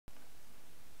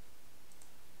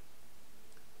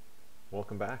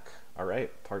welcome back. All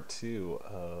right, part 2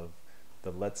 of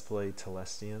the Let's Play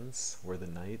Telestians. We're the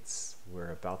knights.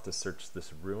 We're about to search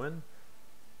this ruin.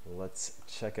 Let's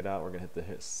check it out. We're gonna hit the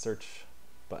search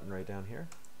button right down here.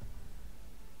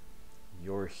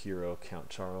 Your hero, Count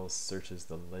Charles, searches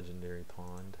the legendary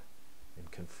pond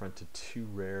and confronted 2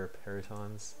 rare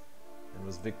peritons and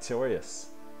was victorious.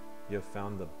 You have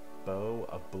found the bow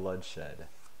of bloodshed.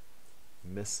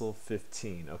 Missile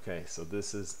 15. Okay, so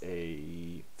this is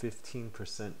a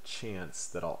 15% chance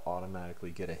that I'll automatically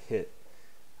get a hit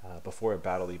before a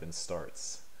battle even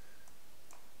starts.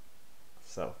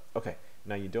 So, okay,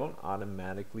 now you don't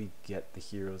automatically get the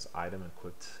hero's item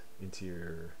equipped into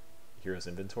your hero's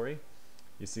inventory.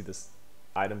 You see this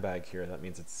item bag here, that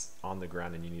means it's on the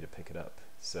ground and you need to pick it up.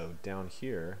 So down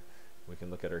here, we can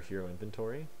look at our hero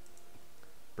inventory,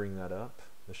 bring that up.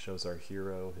 This shows our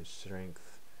hero, his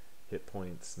strength, hit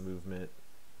points, movement,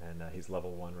 and he's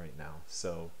level 1 right now.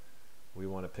 So we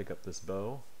want to pick up this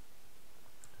bow.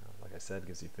 Like I said,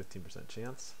 gives you 15%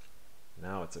 chance.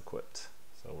 Now it's equipped.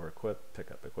 So we're equipped, pick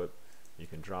up, equip. You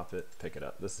can drop it, pick it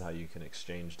up. This is how you can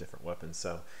exchange different weapons.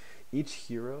 So each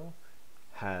hero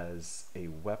has a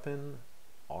weapon,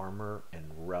 armor,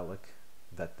 and relic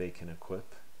that they can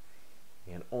equip,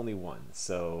 and only one.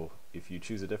 So if you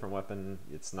choose a different weapon,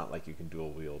 it's not like you can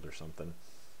dual wield or something.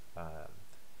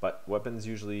 But weapons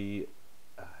usually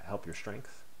help your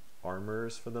strength.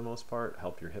 Armors, for the most part,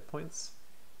 help your hit points.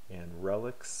 And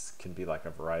relics can be like a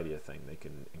variety of things. They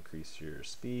can increase your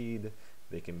speed.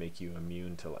 They can make you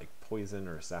immune to like poison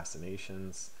or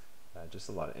assassinations. Just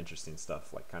a lot of interesting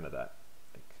stuff, like kind of that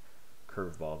like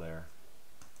curveball there.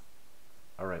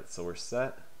 All right, so we're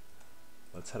set.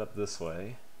 Let's head up this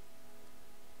way.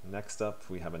 Next up,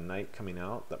 we have a knight coming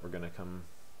out that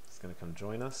it's gonna come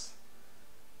join us.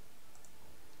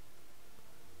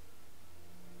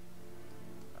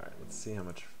 Let's see how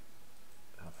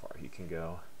far he can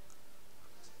go.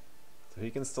 So he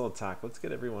can still attack. Let's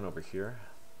get everyone over here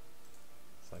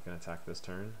so I can attack this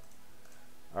turn.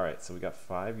 Alright, so we got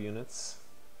 5 units.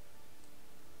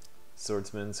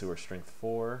 Swordsmen who are strength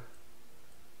 4.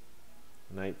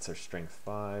 Knights are strength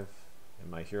 5.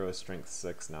 And my hero is strength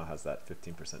 6, now has that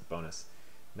 15% bonus.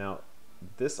 Now,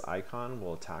 this icon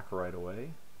will attack right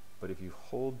away, but if you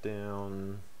hold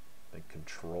down like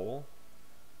Control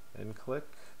and click,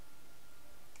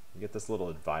 you get this little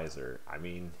advisor. I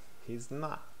mean, he's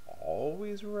not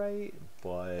always right,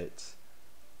 but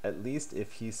at least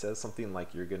if he says something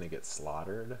like you're gonna get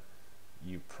slaughtered,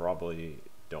 you probably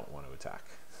don't want to attack.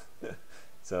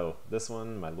 So this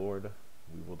one, my lord,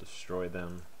 we will destroy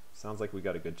them. Sounds like we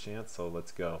got a good chance, so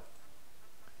let's go.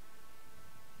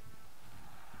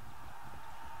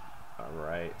 All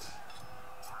right.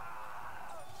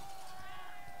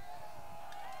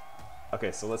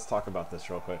 Okay, so let's talk about this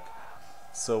real quick.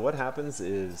 So what happens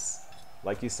is,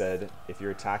 like you said, if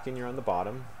you're attacking, you're on the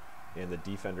bottom, and the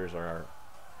defenders are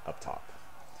up top.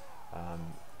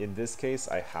 In this case,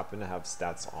 I happen to have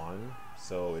stats on,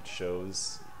 so it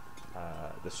shows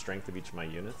the strength of each of my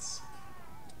units.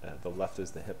 The left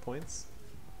is the hit points,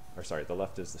 or sorry, the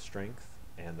left is the strength,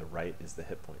 and the right is the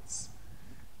hit points.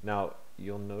 Now,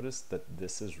 you'll notice that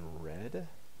this is red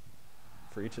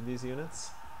for each of these units.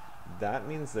 That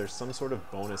means there's some sort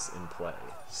of bonus in play.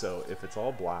 So if it's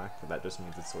all black, that just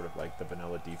means it's sort of like the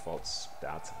vanilla default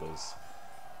stats of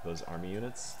those army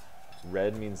units.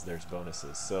 Red means there's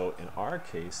bonuses. So in our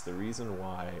case, the reason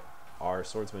why our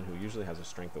swordsman, who usually has a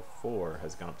strength of 4,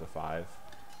 has gone up to 5,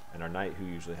 and our knight, who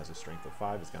usually has a strength of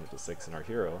 5, has gone up to 6, and our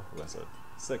hero, who has a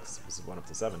 6, has gone up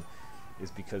to 7, is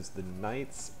because the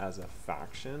knights as a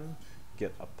faction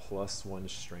get a +1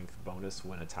 strength bonus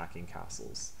when attacking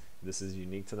castles. This is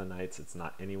unique to the knights, it's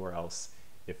not anywhere else.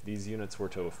 If these units were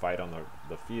to fight on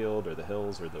the field or the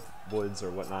hills or the woods or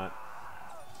whatnot,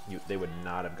 they would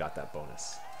not have got that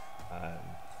bonus.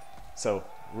 So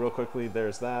real quickly,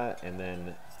 there's that, and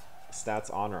then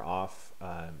stats on or off.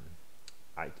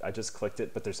 I just clicked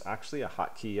it, but there's actually a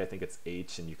hotkey, I think it's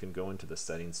H, and you can go into the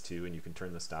settings too, and you can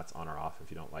turn the stats on or off. If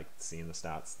you don't like seeing the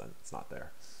stats, then it's not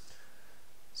there.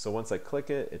 So once I click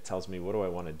it, it tells me what do I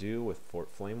want to do with Fort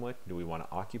Flamewick. Do we want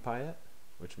to occupy it,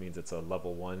 which means it's a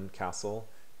level 1 castle.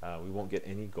 We won't get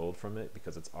any gold from it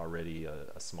because it's already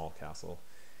a small castle.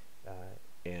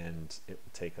 And it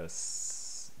will take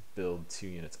us build 2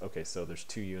 units. Okay, so there's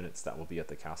 2 units that will be at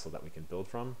the castle that we can build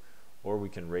from, or we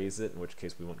can raise it, in which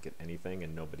case we won't get anything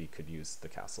and nobody could use the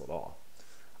castle at all.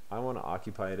 I want to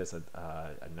occupy it as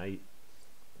a knight.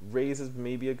 Raise is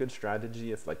maybe a good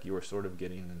strategy if like you were sort of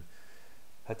getting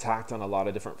attacked on a lot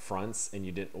of different fronts and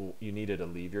you needed to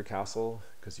leave your castle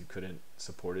because you couldn't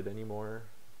support it anymore.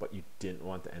 but you didn't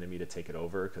want the enemy to take it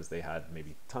over because they had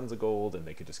maybe tons of gold and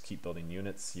they could just keep building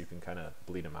units, you can kind of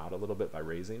bleed them out a little bit by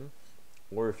raising.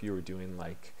 Or if you were doing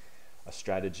like a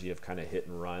strategy of kind of hit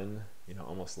and run, you know,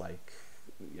 almost like,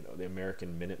 you know, the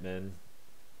American Minutemen,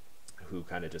 who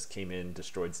kind of just came in,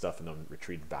 destroyed stuff, and then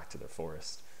retreated back to their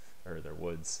forest or their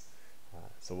woods.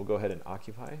 So we'll go ahead and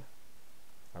occupy.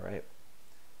 All right.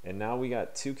 And now we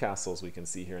got 2 castles we can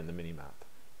see here in the mini map.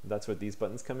 That's where these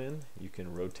buttons come in. You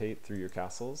can rotate through your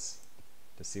castles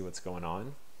to see what's going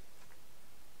on.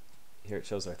 Here it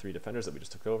shows our 3 defenders that we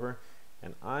just took over.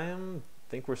 And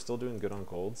think we're still doing good on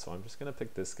gold, so I'm just going to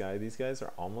pick this guy. These guys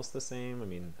are almost the same. I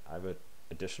mean, I have an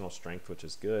additional strength, which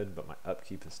is good, but my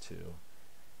upkeep is 2.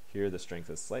 Here the strength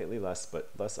is slightly less, but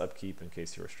less upkeep in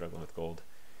case you were struggling with gold.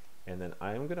 And then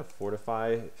I am going to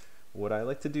fortify. What I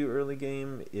like to do early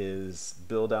game is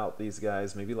build out these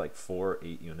guys, maybe like 4 or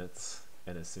 8 units.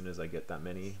 And as soon as I get that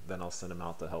many, then I'll send them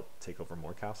out to help take over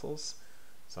more castles.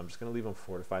 So I'm just going to leave them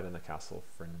fortified in the castle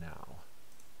for now.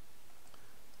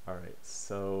 All right,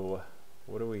 so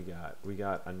what do we got? We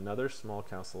got another small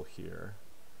castle here.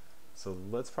 So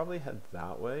let's probably head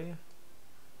that way.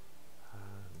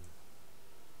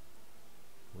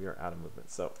 We are out of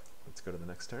movement, so let's go to the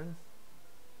next turn.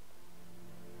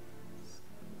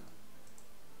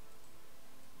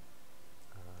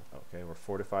 Okay, we're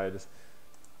fortified.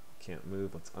 Can't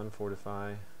move. Let's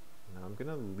unfortify. Now I'm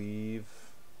gonna leave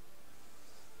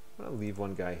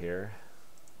one guy here.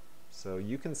 So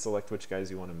you can select which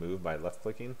guys you want to move by left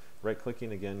clicking. Right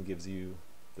clicking again gives you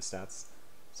the stats.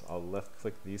 So I'll left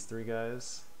click these 3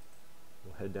 guys.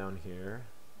 We'll head down here.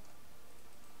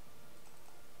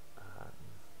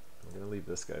 We're going to leave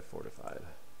this guy fortified.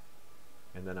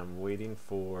 And then I'm waiting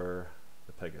for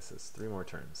the Pegasus. 3 more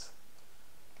turns.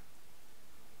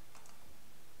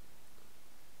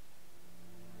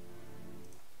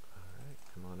 Alright,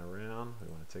 come on around. We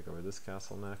want to take over this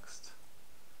castle next.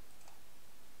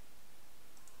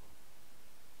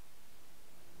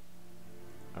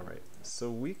 Alright,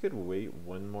 so we could wait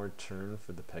 1 more turn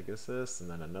for the Pegasus and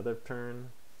then another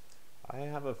turn. I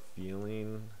have a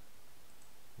feeling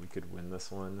we could win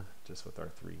this one just with our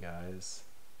 3 guys.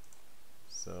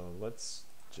 So let's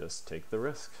just take the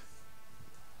risk.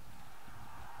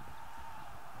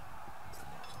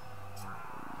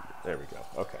 There we go.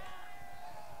 Okay.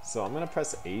 So I'm going to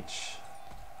press H.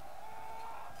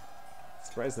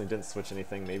 Surprisingly didn't switch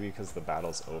anything, maybe because the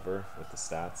battle's over with the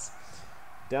stats.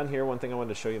 Down here, one thing I wanted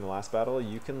to show you in the last battle,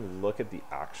 you can look at the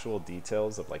actual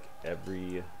details of like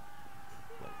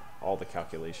all the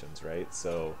calculations, right?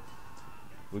 So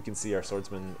we can see our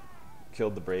swordsman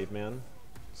killed the brave man,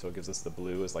 so it gives us the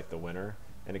blue as like the winner,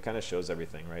 and it kind of shows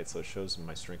everything, right? So it shows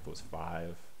my strength was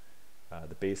 5,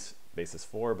 the base is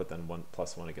 4, but then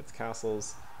 1+1 against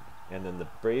castles, and then the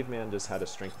brave man just had a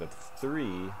strength of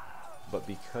 3, but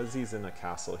because he's in a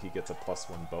castle, he gets a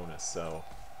 +1 bonus. So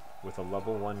with a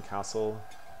level 1 castle,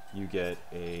 you get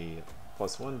a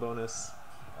 +1 bonus.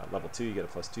 Level 2, you get a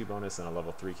 +2 bonus, and a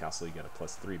level 3 castle, you get a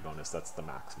 +3 bonus. That's the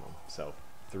maximum. So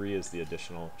 3 is the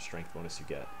additional strength bonus you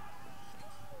get.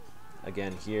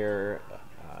 Again, here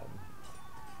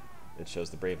it shows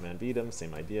the brave man beat him,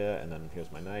 same idea, and then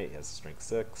here's my knight, he has strength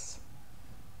 6,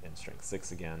 and strength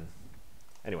 6 again.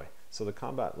 Anyway, so the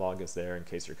combat log is there in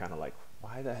case you're kind of like,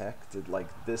 why the heck did like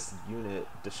this unit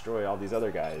destroy all these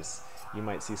other guys? You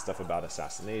might see stuff about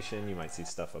assassination, you might see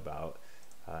stuff about,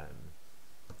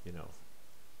 you know,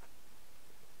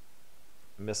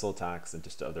 missile attacks and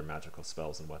just other magical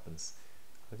spells and weapons.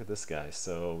 Look at this guy.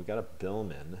 So we got a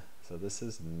billman. So this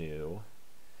is new.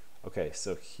 Okay,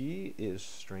 so he is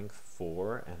strength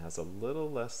 4 and has a little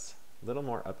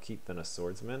more upkeep than a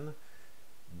swordsman,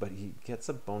 but he gets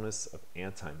a bonus of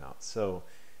anti-mount. So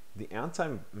the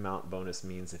anti-mount bonus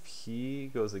means if he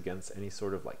goes against any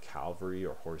sort of like cavalry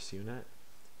or horse unit,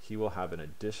 he will have an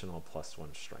additional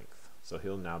 +1 strength. So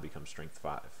he'll now become strength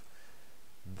 5.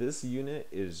 This unit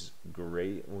is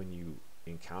great when you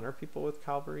encounter people with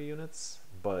cavalry units,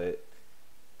 but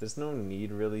there's no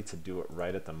need really to do it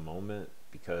right at the moment,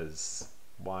 because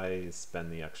why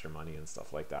spend the extra money and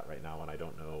stuff like that right now when I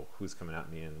don't know who's coming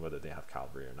at me and whether they have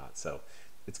cavalry or not. So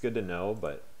it's good to know,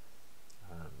 but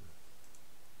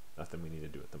nothing we need to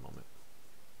do at the moment.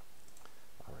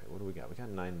 All right, what do we got? We got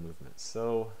 9 movements.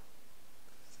 So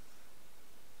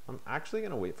I'm actually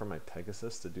going to wait for my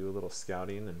Pegasus to do a little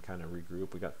scouting and kind of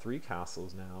regroup. We got 3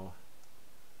 castles now.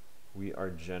 We are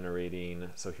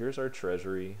generating, so here's our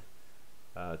treasury,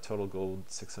 total gold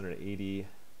 680,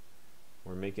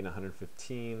 we're making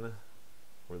 115,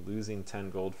 we're losing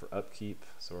 10 gold for upkeep,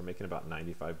 so we're making about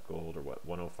 95 gold, or what,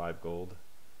 105 gold.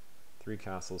 3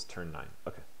 castles, turn 9.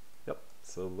 Okay, yep,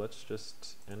 so let's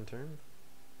just end turn.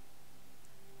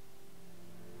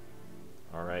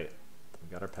 All right, we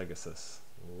got our Pegasus.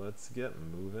 Let's get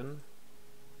moving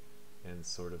and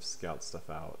sort of scout stuff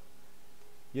out.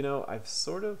 You know, I've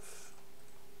sort of,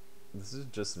 this is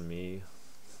just me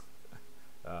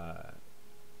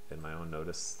in my own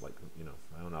notice, like, you know,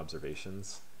 my own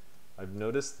observations. I've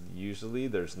noticed usually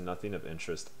there's nothing of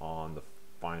interest on the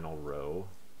final row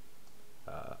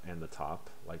and the top.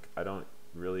 Like, I don't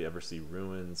really ever see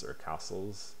ruins or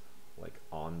castles like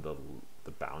on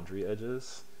the boundary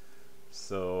edges.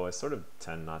 So I sort of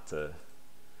tend not to,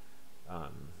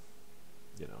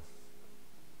 you know,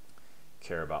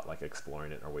 care about like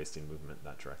exploring it or wasting movement in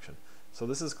that direction. So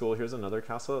this is cool. Here's another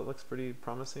castle that looks pretty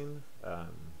promising.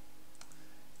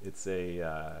 It's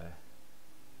a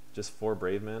just 4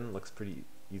 brave men. Looks pretty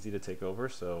easy to take over.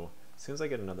 So as soon as I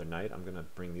get another knight, I'm gonna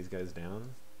bring these guys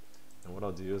down. And what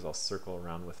I'll do is I'll circle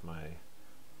around with my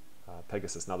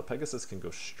Pegasus. Now the Pegasus can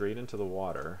go straight into the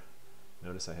water.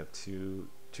 Notice I have two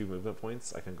movement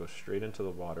points. I can go straight into the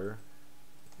water.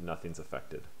 Nothing's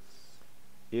affected.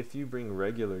 If you bring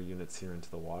regular units here into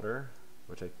the water,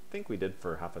 which I think we did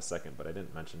for half a second, but I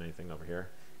didn't mention anything over here,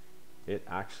 it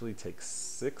actually takes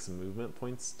 6 movement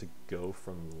points to go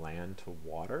from land to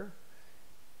water.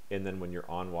 And then when you're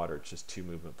on water, it's just 2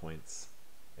 movement points.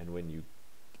 And when you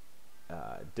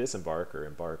disembark or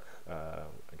embark,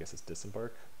 I guess it's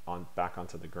disembark, back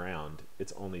onto the ground,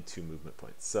 it's only 2 movement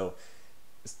points. So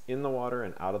in the water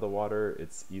and out of the water,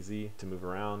 it's easy to move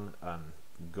around.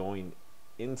 Going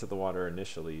into the water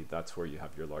initially, that's where you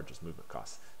have your largest movement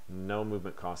costs. No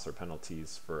movement costs or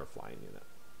penalties for a flying unit.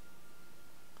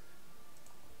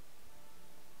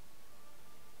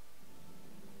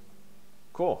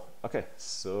 Cool. Okay,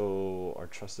 so our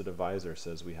trusted advisor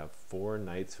says we have 4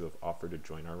 knights who have offered to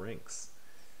join our ranks.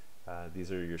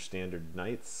 These are your standard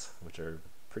knights, which are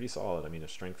pretty solid. I mean, a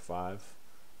strength 5.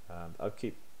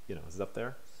 Upkeep, you know, is up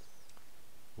there.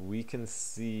 We can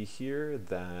see here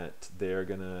that they're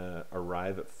gonna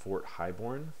arrive at Fort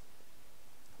Highborn,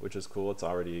 which is cool. It's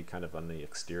already kind of on the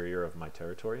exterior of my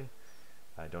territory.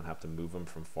 I don't have to move them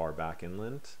from far back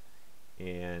inland.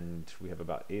 And we have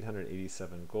about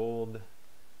 887 gold.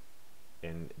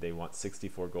 And they want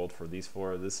 64 gold for these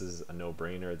 4. This is a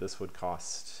no-brainer. This would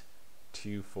cost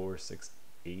 2, 4, 6,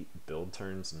 8 build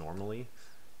turns normally.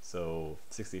 So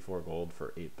 64 gold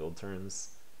for 8 build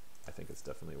turns, I think it's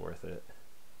definitely worth it.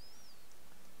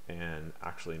 And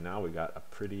actually now we got a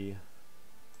pretty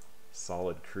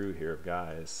solid crew here of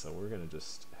guys, so we're gonna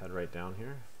just head right down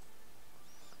here.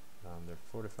 They're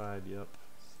fortified, yep.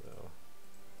 So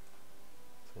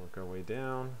let's work our way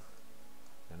down.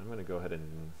 And I'm gonna go ahead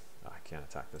and, I can't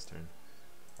attack this turn.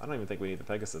 I don't even think we need the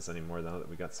Pegasus anymore now that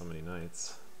we got so many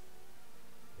knights.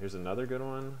 Here's another good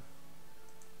one.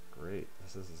 Great,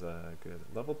 this is good.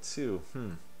 Level 2,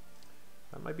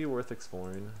 that might be worth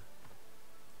exploring.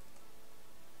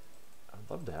 I'd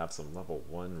love to have some level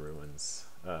 1 ruins.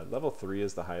 Level 3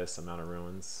 is the highest amount of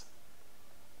ruins.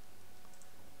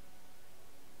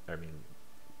 I mean,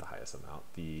 the highest amount,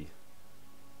 the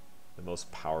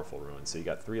most powerful ruins. So you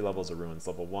got 3 levels of ruins.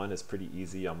 Level 1 is pretty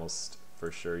easy, almost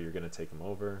for sure you're gonna take them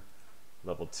over.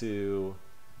 Level 2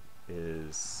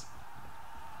 is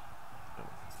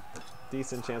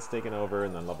decent chance of taking over,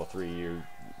 and then level 3,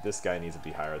 this guy needs to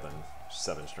be higher than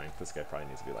 7 strength. This guy probably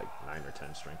needs to be like 9 or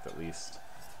 10 strength at least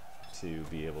to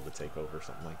be able to take over,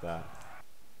 something like that.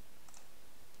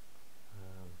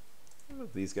 I'll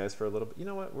move these guys for a little bit. You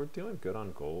know what? We're doing good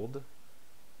on gold.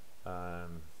 I'll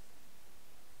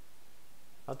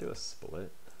do a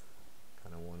split,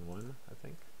 kind of 1-1, I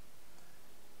think.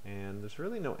 And there's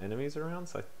really no enemies around,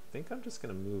 so I think I'm just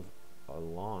going to move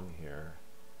along here.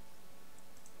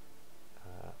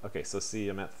 Okay, so see,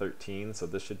 I'm at 13, so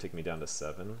this should take me down to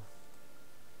 7.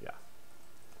 Yeah.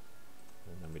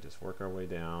 And then we just work our way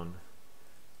down.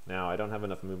 Now, I don't have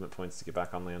enough movement points to get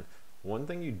back on land. One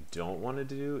thing you don't want to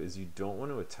do is you don't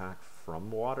want to attack from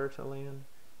water to land.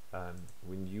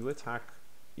 When you attack,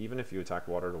 even if you attack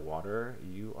water to water,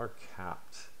 you are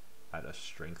capped at a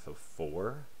strength of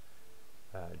 4,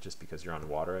 just because you're on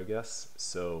water, I guess.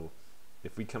 So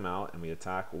if we come out and we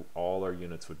attack, all our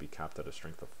units would be capped at a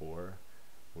strength of 4,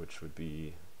 which would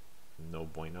be no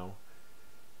bueno.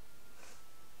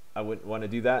 I wouldn't want to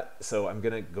do that, so I'm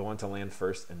going to go onto land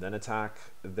first and then attack.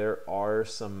 There are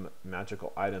some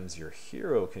magical items your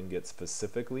hero can get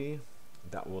specifically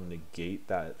that will negate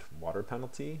that water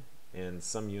penalty, and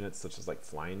some units, such as like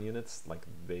flying units, like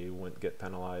they wouldn't get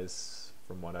penalized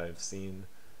from what I've seen.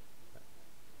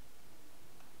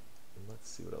 And let's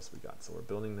see what else we got. So we're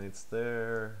building knights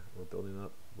there, we're building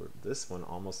up, this one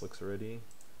almost looks ready.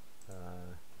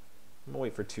 I'm gonna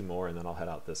wait for 2 more and then I'll head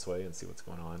out this way and see what's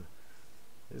going on.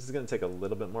 This is going to take a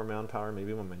little bit more manpower.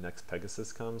 Maybe when my next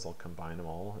Pegasus comes, I'll combine them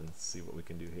all and see what we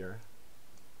can do here.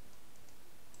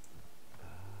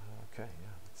 Okay, yeah,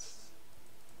 let's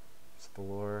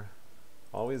explore.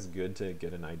 Always good to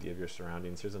get an idea of your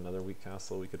surroundings. Here's another weak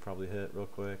castle we could probably hit real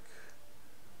quick.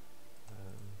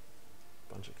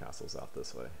 Bunch of castles out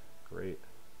this way. Great.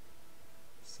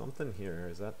 Something here.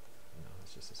 Is that? No,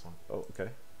 it's just this one. Oh,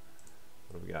 okay.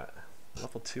 What do we got?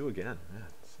 Level 2 again. Man,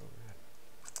 so weird.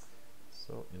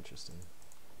 So interesting.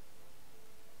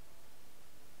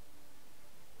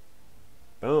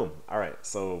 Boom. All right,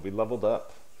 so we leveled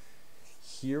up.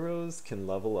 Heroes can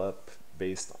level up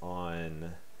based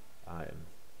on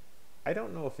I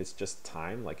don't know if it's just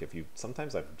time. Like if you,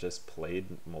 sometimes I've just played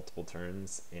multiple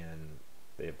turns and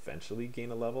they eventually gain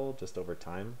a level just over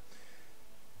time,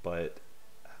 but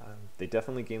they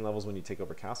definitely gain levels when you take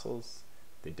over castles.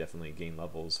 They definitely gain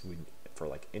levels for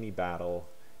like any battle,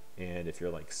 and if you're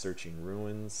like searching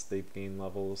ruins, they gain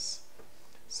levels.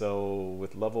 So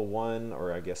with level 1,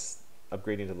 or I guess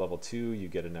upgrading to level 2, you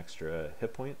get an extra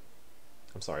hit point.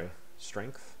 I'm sorry,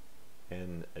 strength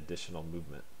and additional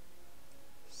movement.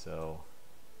 So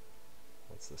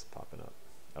what's this popping up?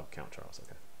 Oh, Count Charles.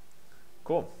 Okay,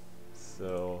 cool.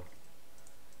 So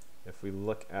if we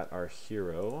look at our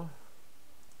hero,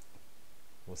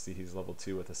 we'll see he's level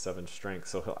 2 with a 7 strength.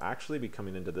 So he'll actually be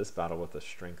coming into this battle with a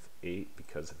strength 8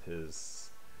 because of his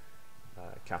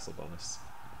castle bonus.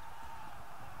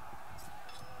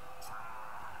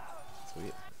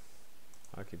 Sweet.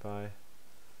 Occupy.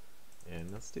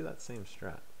 And let's do that same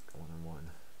strat. Go 1-on-1.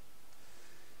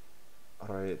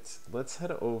 Alright, let's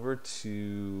head over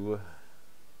to...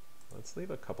 Let's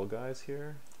leave a couple guys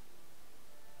here.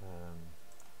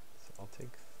 So I'll take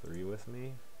 3 with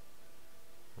me.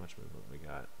 How much movement we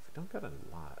got? We don't got a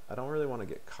lot. I don't really want to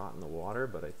get caught in the water,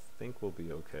 but I think we'll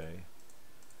be okay.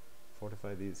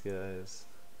 Fortify these guys.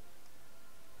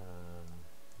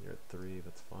 You're at 3,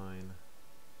 that's fine.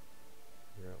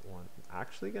 You're at 1. I'm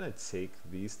actually going to take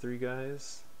these 3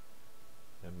 guys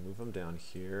and move them down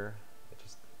here.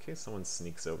 Just in case someone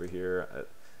sneaks over here.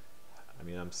 I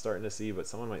mean, I'm starting to see, but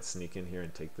someone might sneak in here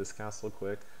and take this castle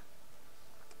quick.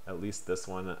 At least this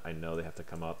one, I know they have to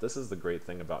come up. This is the great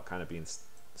thing about kind of being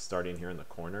starting here in the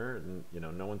corner. And, you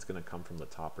know, no one's going to come from the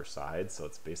top or side, so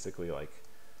it's basically like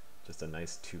just a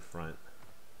nice 2-front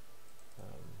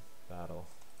battle.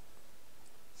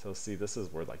 So see, this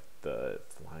is where like the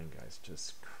flying guys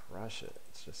just crush it.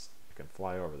 It's just, you can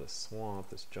fly over the swamp,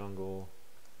 this jungle.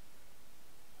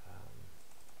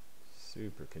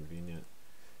 Super convenient.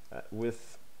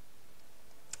 With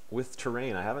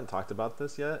terrain, I haven't talked about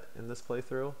this yet in this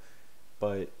playthrough,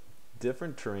 but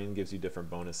different terrain gives you different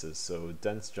bonuses. So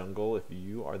dense jungle, if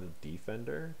you are the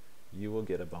defender, you will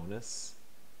get a bonus.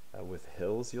 With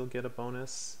hills, you'll get a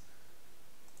bonus.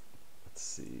 Let's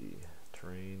see,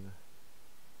 terrain,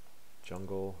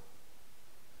 jungle.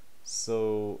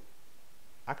 So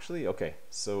actually, okay,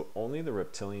 so only the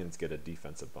reptilians get a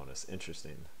defensive bonus.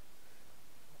 Interesting.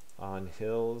 On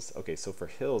hills, okay, so for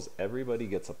hills, everybody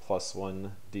gets a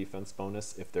 +1 defense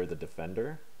bonus if they're the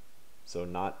defender. So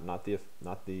not the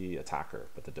attacker,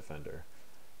 but the defender.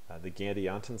 The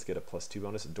Gandiantans get a +2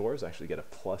 bonus. Dwarves actually get a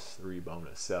 +3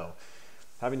 bonus. So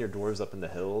having your dwarves up in the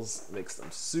hills makes them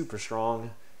super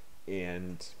strong.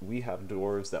 And we have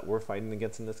dwarves that we're fighting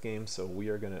against in this game, so we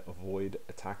are going to avoid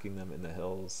attacking them in the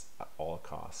hills at all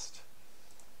cost.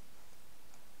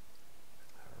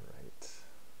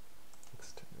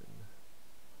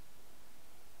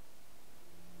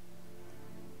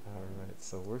 Alright,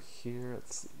 so we're here,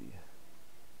 let's see.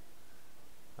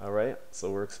 Alright, so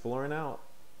we're exploring out,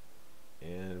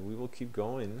 and we will keep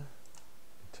going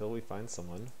until we find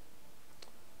someone.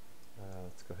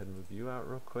 Let's go ahead and move you out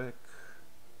real quick.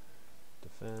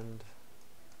 Defend.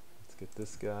 Let's get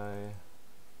this guy.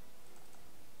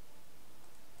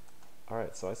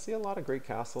 Alright, so I see a lot of great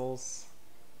castles.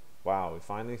 Wow, we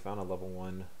finally found a level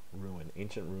 1 ruin.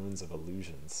 Ancient Ruins of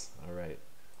Illusions. Alright.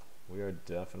 We are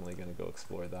definitely going to go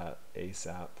explore that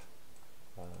ASAP.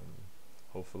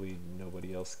 Hopefully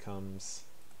nobody else comes.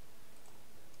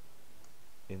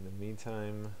 In the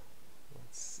meantime,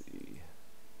 let's see.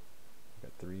 I've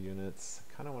got 3 units.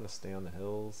 I kind of want to stay on the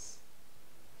hills.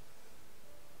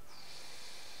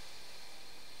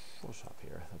 We'll shop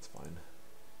here, that's fine.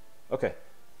 Okay,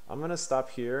 I'm going to stop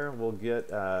here. We'll get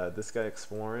this guy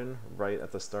exploring right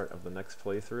at the start of the next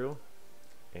playthrough.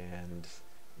 And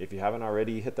if you haven't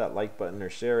already, hit that like button or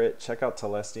share it. Check out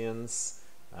Telestians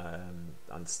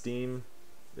on Steam.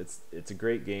 It's a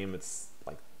great game. It's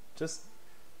like just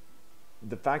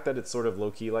the fact that it's sort of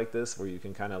low-key like this, where you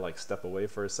can kind of like step away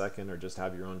for a second or just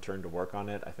have your own turn to work on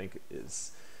it, I think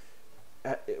is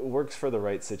it works for the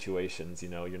right situations. You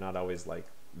know, you're not always like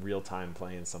real time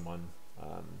playing someone.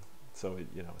 So,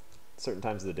 you know, certain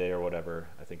times of the day or whatever,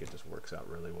 I think it just works out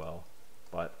really well.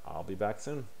 But I'll be back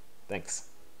soon. Thanks.